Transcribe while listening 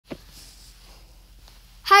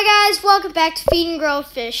Hi guys, welcome back to Feed and Grow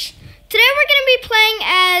Fish. Today we're going to be playing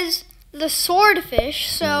as the swordfish,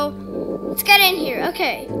 so let's get in here.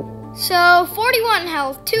 Okay, so 41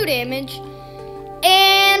 health, 2 damage,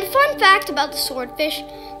 and fun fact about the swordfish,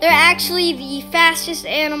 they're actually the fastest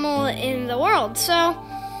animal in the world. So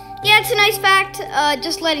yeah, it's a nice fact,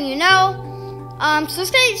 just letting you know. So this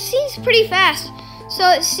guy seems pretty fast. So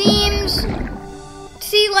it seems,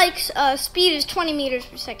 speed is 20 meters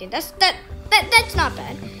per second. That's not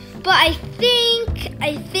bad. But I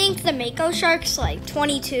think the mako shark's like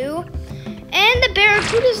 22, and the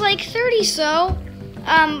barracuda's like 30. So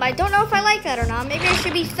I don't know if I like that or not. Maybe I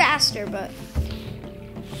should be faster, but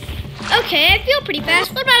okay, I feel pretty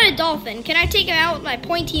fast. What about a dolphin? Can I take him out with my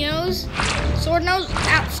pointy nose? Sword nose?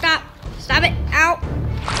 Ow, stop it, ow.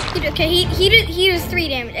 Okay, he does 3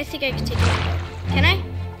 damage. I think I can take him out. Can I?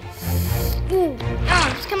 Ooh,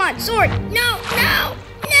 come on, sword. No.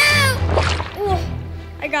 Ooh,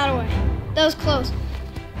 I got away. That was close.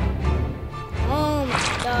 Oh my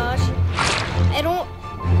gosh. I don't.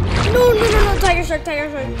 No. Tiger shark,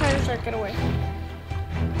 get away.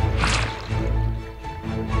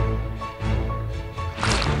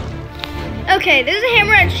 Okay, there's a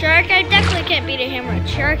hammerhead shark. I definitely can't beat a hammerhead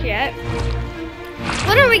shark yet.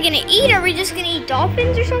 What are we gonna eat? Are we just gonna eat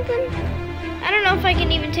dolphins or something? I don't know if I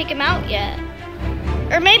can even take him out yet.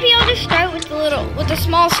 Or maybe I'll just start with the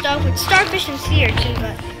small stuff, with starfish and sea urchin,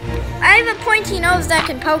 but I have a pointy nose that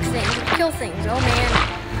can poke things, kill things. Oh man.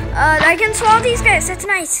 I can swallow these guys, that's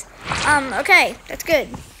nice. Okay, that's good.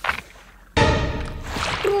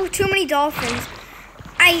 Ooh, too many dolphins.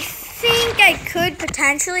 I think I could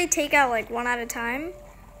potentially take out like 1 at a time.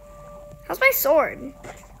 How's my sword?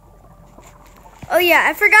 Oh yeah,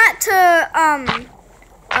 I forgot to,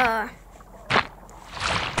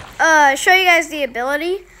 show you guys the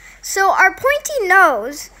ability. So our pointy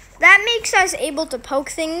nose, that makes us able to poke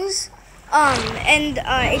things, and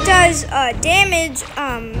it does damage.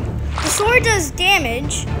 The sword does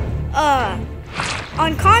damage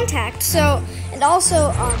on contact. So, and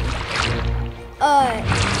also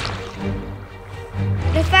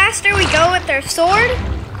the faster we go with our sword,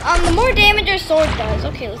 the more damage our sword does.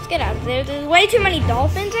 Okay, let's get out of there. There's way too many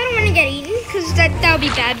dolphins. I don't want to get eaten because that would be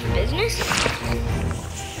bad for business.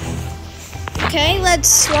 Okay, let's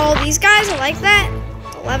swallow these guys. I like that.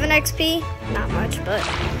 11 XP. Not much, but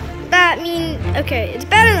okay, it's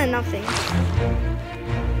better than nothing.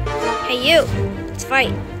 Hey, you. Let's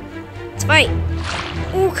fight.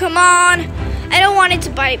 Ooh, come on. I don't want it to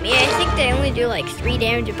bite me. I think they only do like 3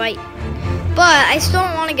 damage a bite. But I still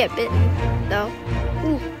don't want to get bitten, though.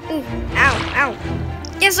 Ooh, ow.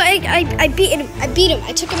 Yes, I beat him.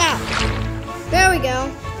 I took him out. There we go.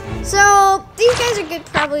 So these guys are good,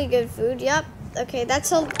 probably good food. Yep. Okay, that's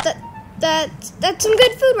some good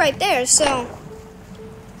food right there. So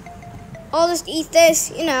I'll just eat this,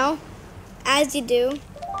 as you do.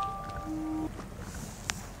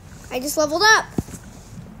 I just leveled up.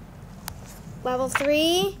 Level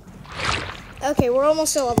 3. Okay, we're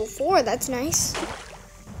almost at level 4. That's nice.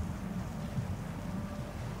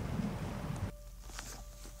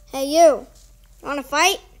 Hey, you. Want to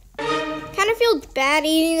fight? Kind of feel bad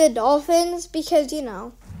eating the dolphins because,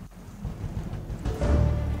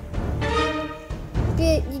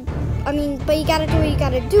 but you gotta do what you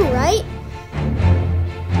gotta do, right?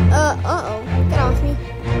 Uh-oh, get off me.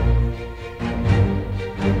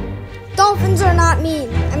 Dolphins are not mean.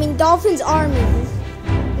 Dolphins are mean.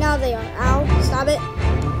 Now they are. Ow, stop it.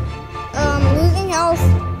 Losing health.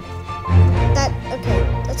 Okay,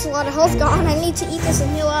 that's a lot of health gone. I need to eat this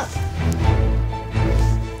and heal up.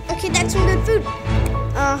 Okay, that's some good food.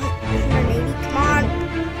 180, come on.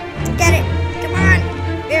 Get it, come on.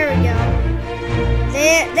 There we go.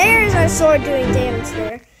 There's our sword doing damage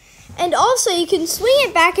there. And also, you can swing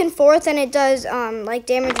it back and forth and it does,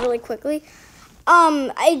 damage really quickly.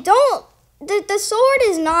 The sword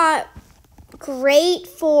is not great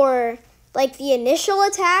for, the initial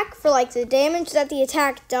attack, for, the damage that the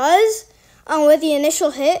attack does, with the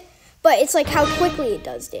initial hit. But it's, how quickly it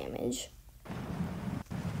does damage.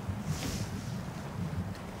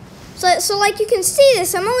 So you can see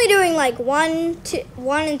this, I'm only doing 1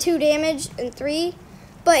 and 2 damage and 3,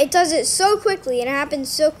 but it does it so quickly and it happens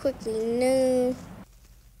so quickly. No.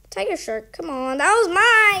 Tiger shark, come on, that was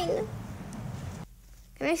mine.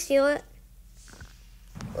 Can I steal it?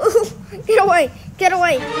 Ooh, get away,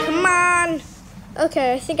 come on.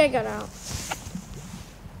 Okay, I think I got out.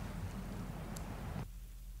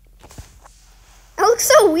 I look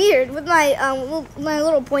so weird with my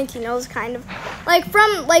little pointy nose, kind of.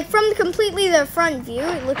 From completely the front view,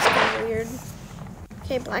 it looks kind of weird.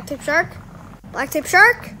 Okay, black tip shark.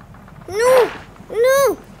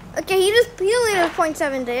 No! Okay, he only does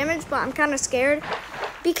 0.7 damage, but I'm kind of scared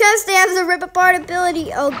because they have the rip apart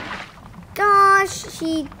ability. Oh gosh,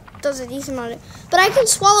 he does a decent amount of it. But I can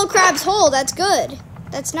swallow crabs whole. That's good.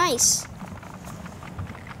 That's nice.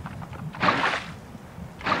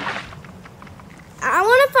 I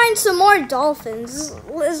want to find some more dolphins,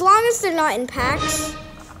 as long as they're not in packs.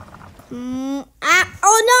 Oh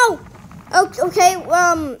no! Okay,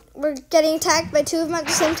 we're getting attacked by two of them at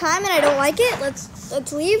the same time, and I don't like it.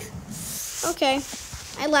 Let's leave. Okay,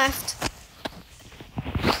 I left.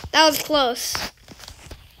 That was close.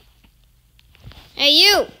 Hey,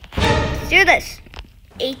 you! Let's do this.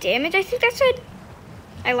 8 damage, I think that's it.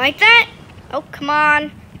 I like that. Oh, come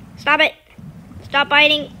on. Stop it. Stop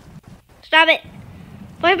biting. Stop it.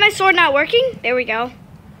 Why is my sword not working? There we go.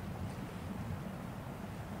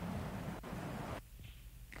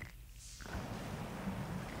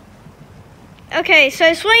 Okay, so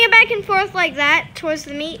I swing it back and forth like that towards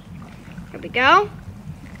the meat. There we go.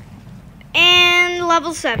 And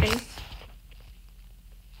level 7.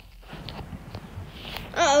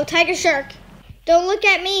 Uh-oh, tiger shark. Don't look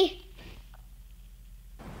at me.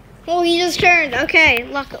 Oh, he just turned. Okay,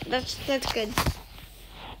 luck. That's good.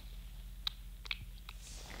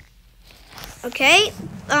 Okay,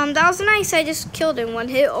 that was nice. I just killed him 1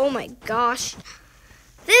 hit. Oh my gosh.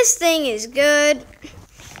 This thing is good.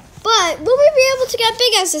 But will we be able to get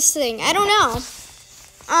big as this thing? I don't know.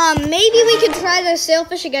 Maybe we could try the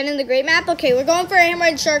sailfish again in the great map. Okay, we're going for a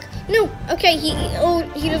hammerhead shark. No. Okay, he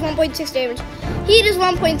does 1.6 damage. He does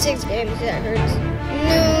 1.6 damage. That hurts.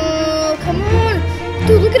 No, come on.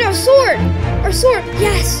 Dude, look at our sword. Our sword.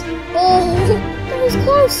 Yes. Oh, that was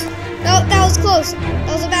close. That was close.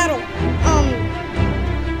 That was a battle.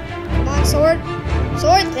 Come on, sword.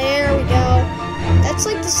 Sword. There we go. That's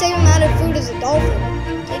like the same amount of food as a dolphin.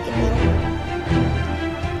 Take it though.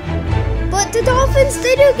 But the dolphins,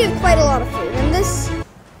 they do give quite a lot of food. And this,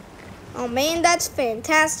 oh man, that's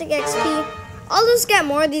fantastic XP. I'll just get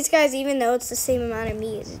more of these guys even though it's the same amount of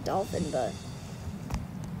meat as a dolphin, but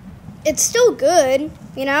it's still good,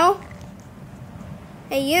 you know?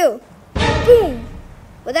 Hey, you. Boom.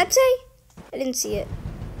 What'd that say? I didn't see it.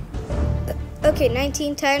 Okay,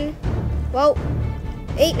 19, 10. Well,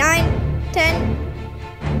 8, 9, 10.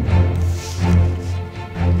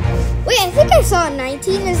 Wait, I think I saw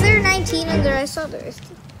 19. Is there 19 in there? I saw there. I thought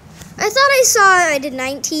I saw I did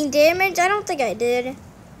 19 damage. I don't think I did.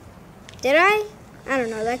 Did I? I don't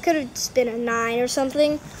know. That could have just been a 9 or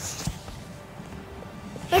something.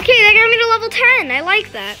 Okay, that got me to level 10. I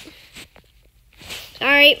like that.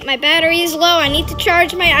 Alright, my battery is low. I need to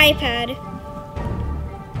charge my iPad.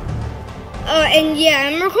 Oh, and yeah,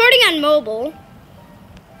 I'm recording on mobile.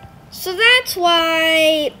 So that's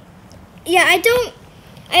why, yeah, I don't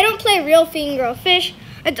play real feed and grow fish.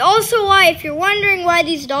 It's also why, if you're wondering why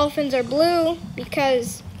these dolphins are blue,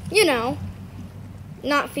 because, you know,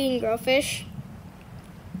 not feed and grow fish.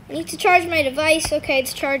 I need to charge my device. Okay,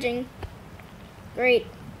 it's charging. Great.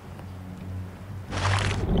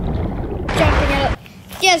 Jumping it up.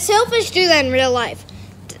 Yeah, sailfish do that in real life.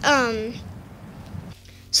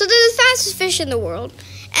 So they're the fastest fish in the world.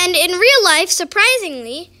 And in real life,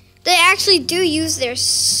 surprisingly, they actually do use their...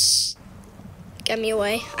 Get me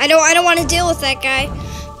away. I don't want to deal with that guy.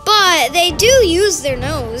 But they do use their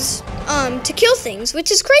nose to kill things, which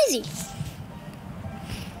is crazy.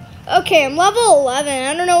 Okay, I'm level 11.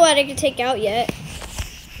 I don't know what I can take out yet.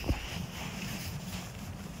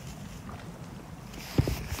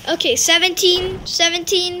 Okay, 17.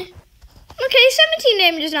 Okay, 17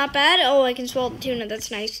 damage is not bad. Oh, I can swallow the tuna. That's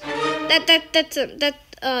nice. That's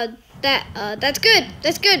good.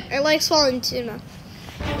 That's good. I like swallowing tuna.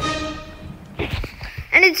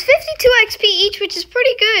 And it's 52 XP each, which is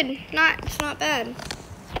pretty good. It's not bad.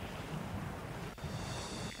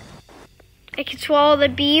 I can swallow the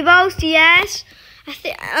bebos, yes.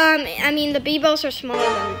 I mean the bebos are smaller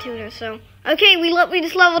than the tuna, so okay. We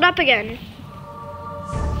just leveled up again.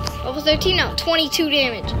 Level 13 now, 22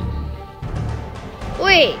 damage.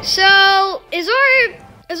 Wait, so is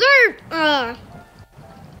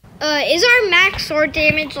our max sword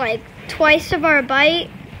damage like twice of our bite?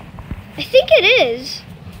 I think it is,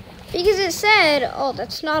 because it said, oh,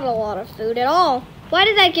 that's not a lot of food at all. Why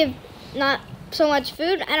did that give not so much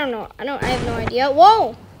food? I don't know. I have no idea.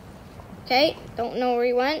 Whoa. Okay, don't know where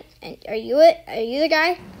he went. And are you the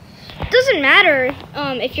guy? It doesn't matter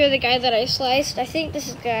if you're the guy that I sliced. I think this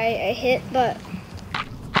is the guy I hit, but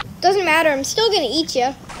doesn't matter. I'm still gonna eat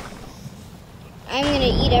you. I'm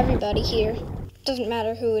gonna eat everybody here. Doesn't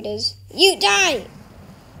matter who it is. You die.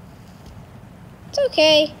 It's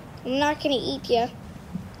okay. I'm not gonna eat you,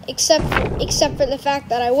 except for the fact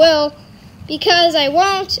that I will, Because I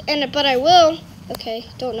won't, but I will. Okay,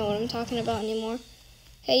 don't know what I'm talking about anymore.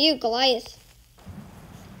 Hey, you, Goliath.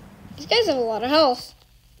 These guys have a lot of health.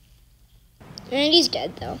 And he's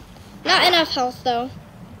dead, though. Not enough health, though.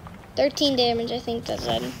 13 damage, I think that's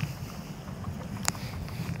it.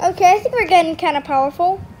 Okay, I think we're getting kind of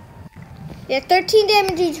powerful. Yeah, 13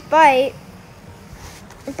 damage each bite.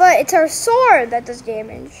 But it's our sword that does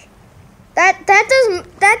damage. That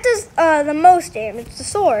does the most damage, the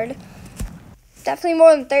sword. Definitely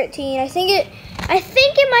more than 13. I think it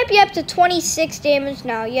might be up to 26 damage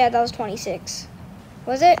now. Yeah, that was 26.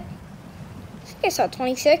 Was it? I think I saw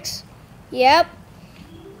 26. Yep.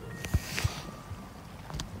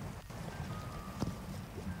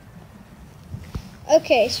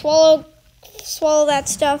 Okay, swallow that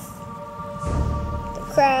stuff. The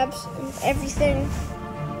crabs and everything.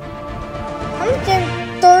 How much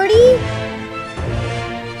damage? 30?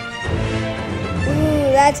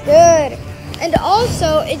 Ooh, that's good. And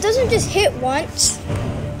also, it doesn't just hit once.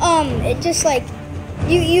 It just like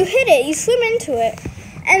you hit it, you swim into it,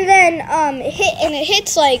 and then it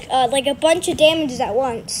hits like a bunch of damages at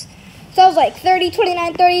once. So I was like 30,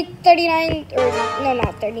 29, 30, 39, or no,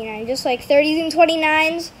 not 39, just like 30s and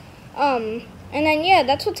 29s. And then yeah,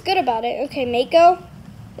 that's what's good about it. Okay, Mako,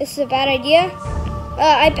 this is a bad idea.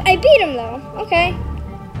 I beat him though. Okay.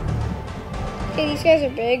 Okay, these guys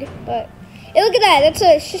are big, but hey, look at that. That's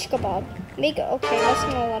a shish kebab. Mako. Okay, that's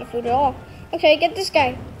not a lot of food at all. Okay, get this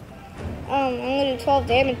guy. I'm gonna do 12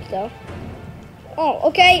 damage though. Oh,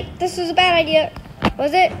 okay. This is a bad idea.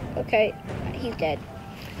 Was it? Okay, he's dead.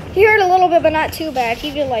 He hurt a little bit, but not too bad.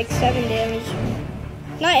 He did like 7 damage.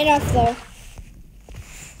 Not enough though.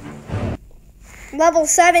 Level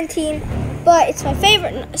 17, but it's my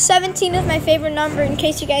favorite. 17 is my favorite number, in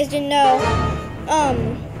case you guys didn't know.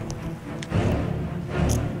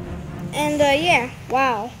 Yeah.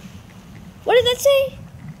 Wow. What did that say?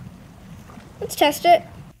 Let's test it.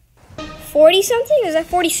 40 something? Is that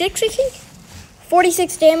 46, I think?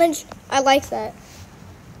 46 damage. I like that.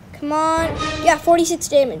 Come on. Yeah, 46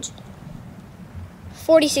 damage.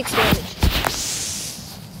 46 damage.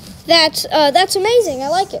 That's amazing. I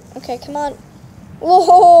like it. Okay, come on.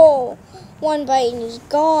 Whoa! One bite and he's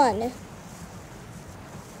gone.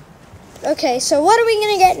 Okay, so what are we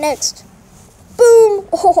gonna get next? Boom!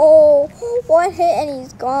 Oh, one hit and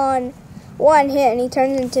he's gone. One hit and he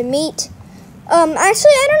turns into meat.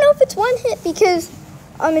 Actually, I don't know if it's one hit because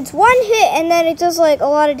it's one hit and then it does like a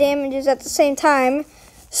lot of damages at the same time.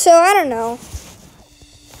 So I don't know.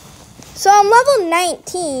 So I'm level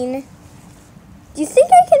 19. Do you think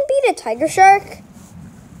I can beat a tiger shark?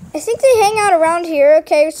 I think they hang out around here.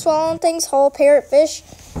 Okay, swallowing things whole, parrotfish.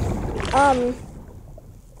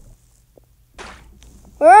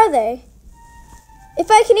 Where are they? If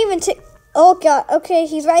I can even take... Oh, God. Okay,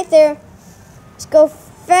 he's right there. Let's go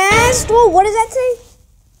fast. Whoa, what does that say?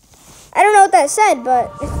 I don't know what that said,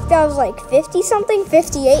 but I think that was like 50-something?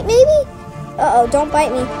 58, maybe? Uh-oh, don't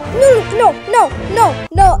bite me.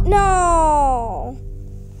 No.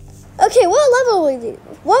 Okay, what level are we?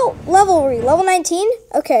 What level are we? Level 19?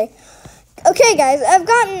 Okay. Okay, guys, I've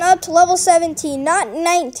gotten up to level 17. Not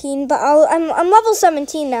 19, but I'm level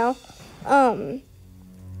 17 now.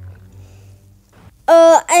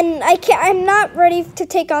 And I'm not ready to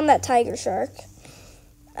take on that tiger shark.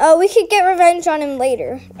 We could get revenge on him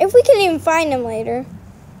later. If we can even find him later.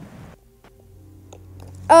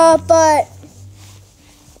 But...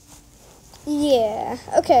 yeah.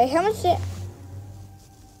 Okay, how much did...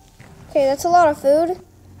 Okay, that's a lot of food.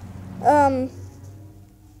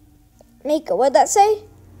 Miko, what'd that say?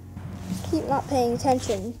 Keep not paying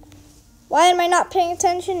attention. Why am I not paying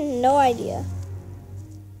attention? No idea.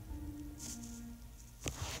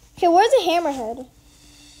 Okay, where's the hammerhead?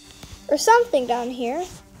 Or something down here.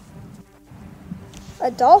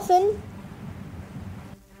 A dolphin.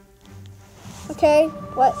 Okay,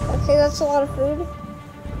 what? Okay, that's a lot of food.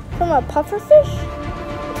 From a pufferfish?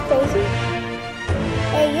 That's crazy.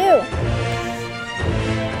 Hey, you.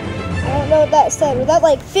 I don't know what that said. Was that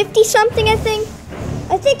like 50-something, I think?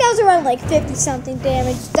 I think that was around like 50-something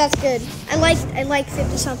damage. That's good. I like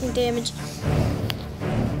 50-something damage.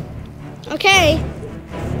 Okay.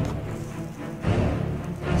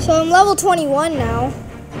 So I'm level 21 now.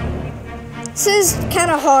 This is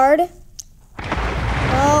kind of hard.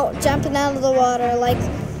 Oh, jumping out of the water. Like,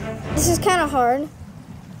 this is kind of hard.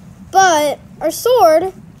 But our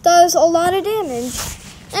sword does a lot of damage.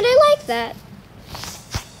 And I like that.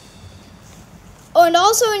 Oh, and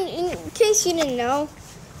also, in case you didn't know,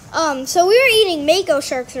 so we were eating mako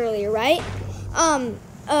sharks earlier, right?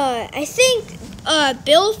 I think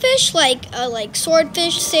billfish, like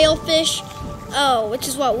swordfish, sailfish, which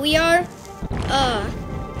is what we are.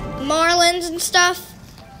 marlins and stuff.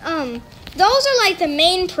 Those are like the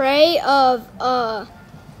main prey of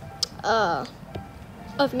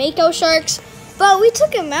mako sharks, but we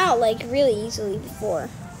took them out like really easily before.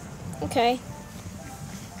 Okay.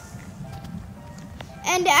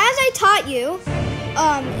 And as I taught you,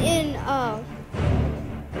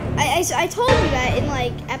 I told you that in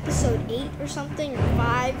like episode 8 or something, or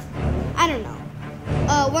 5, I don't know.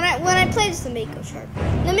 When I played as the mako shark.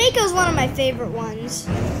 The mako is one of my favorite ones.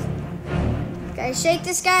 Okay, shake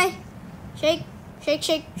this guy. Shake, shake,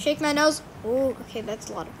 shake, shake my nose. Oh, okay, that's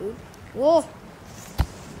a lot of food. Whoa.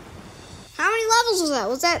 How many levels was that?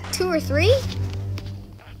 Was that 2 or 3?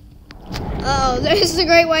 Oh, there's the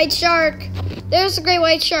great white shark. There's the great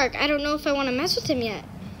white shark. I don't know if I want to mess with him yet.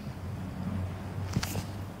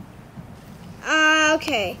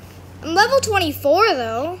 Okay. I'm level 24,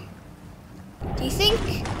 though. Do you think?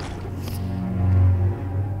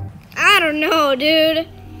 I don't know, dude.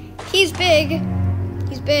 He's big.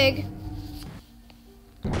 He's big.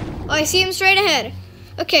 Oh, I see him straight ahead.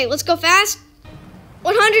 Okay, let's go fast.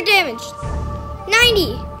 100 damage.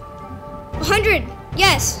 90. 100.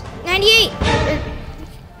 Yes. 98.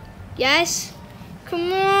 Yes.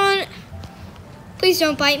 Come on. Please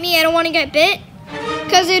don't bite me. I don't want to get bit.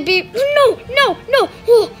 Because it'd be... No.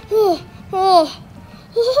 Oh.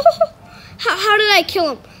 How did I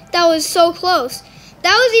kill him? That was so close.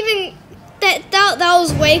 That was even... That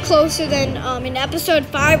was way closer than in episode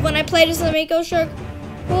 5 when I played as the mako shark.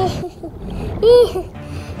 Oh.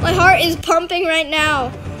 My heart is pumping right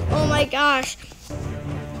now. Oh my gosh.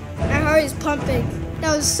 My heart is pumping.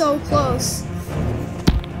 That was so close.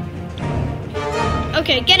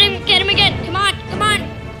 Okay, get him again. Come on.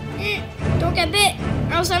 Don't get bit,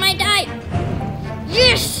 or else I might die.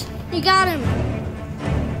 Yes, you got him.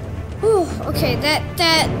 Whew, okay,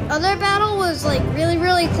 that other battle was like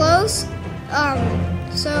really close.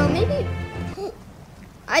 So maybe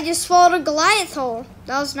I just swallowed a Goliath hole.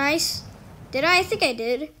 That was nice. Did I? I think I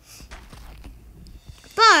did.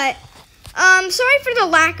 But sorry for the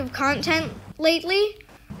lack of content lately,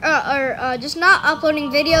 or just not uploading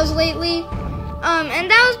videos lately. And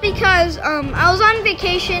that was because I was on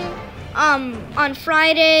vacation on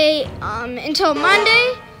Friday until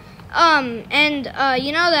Monday, and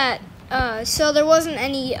you know that so there wasn't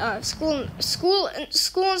any school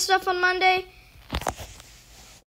and stuff on Monday.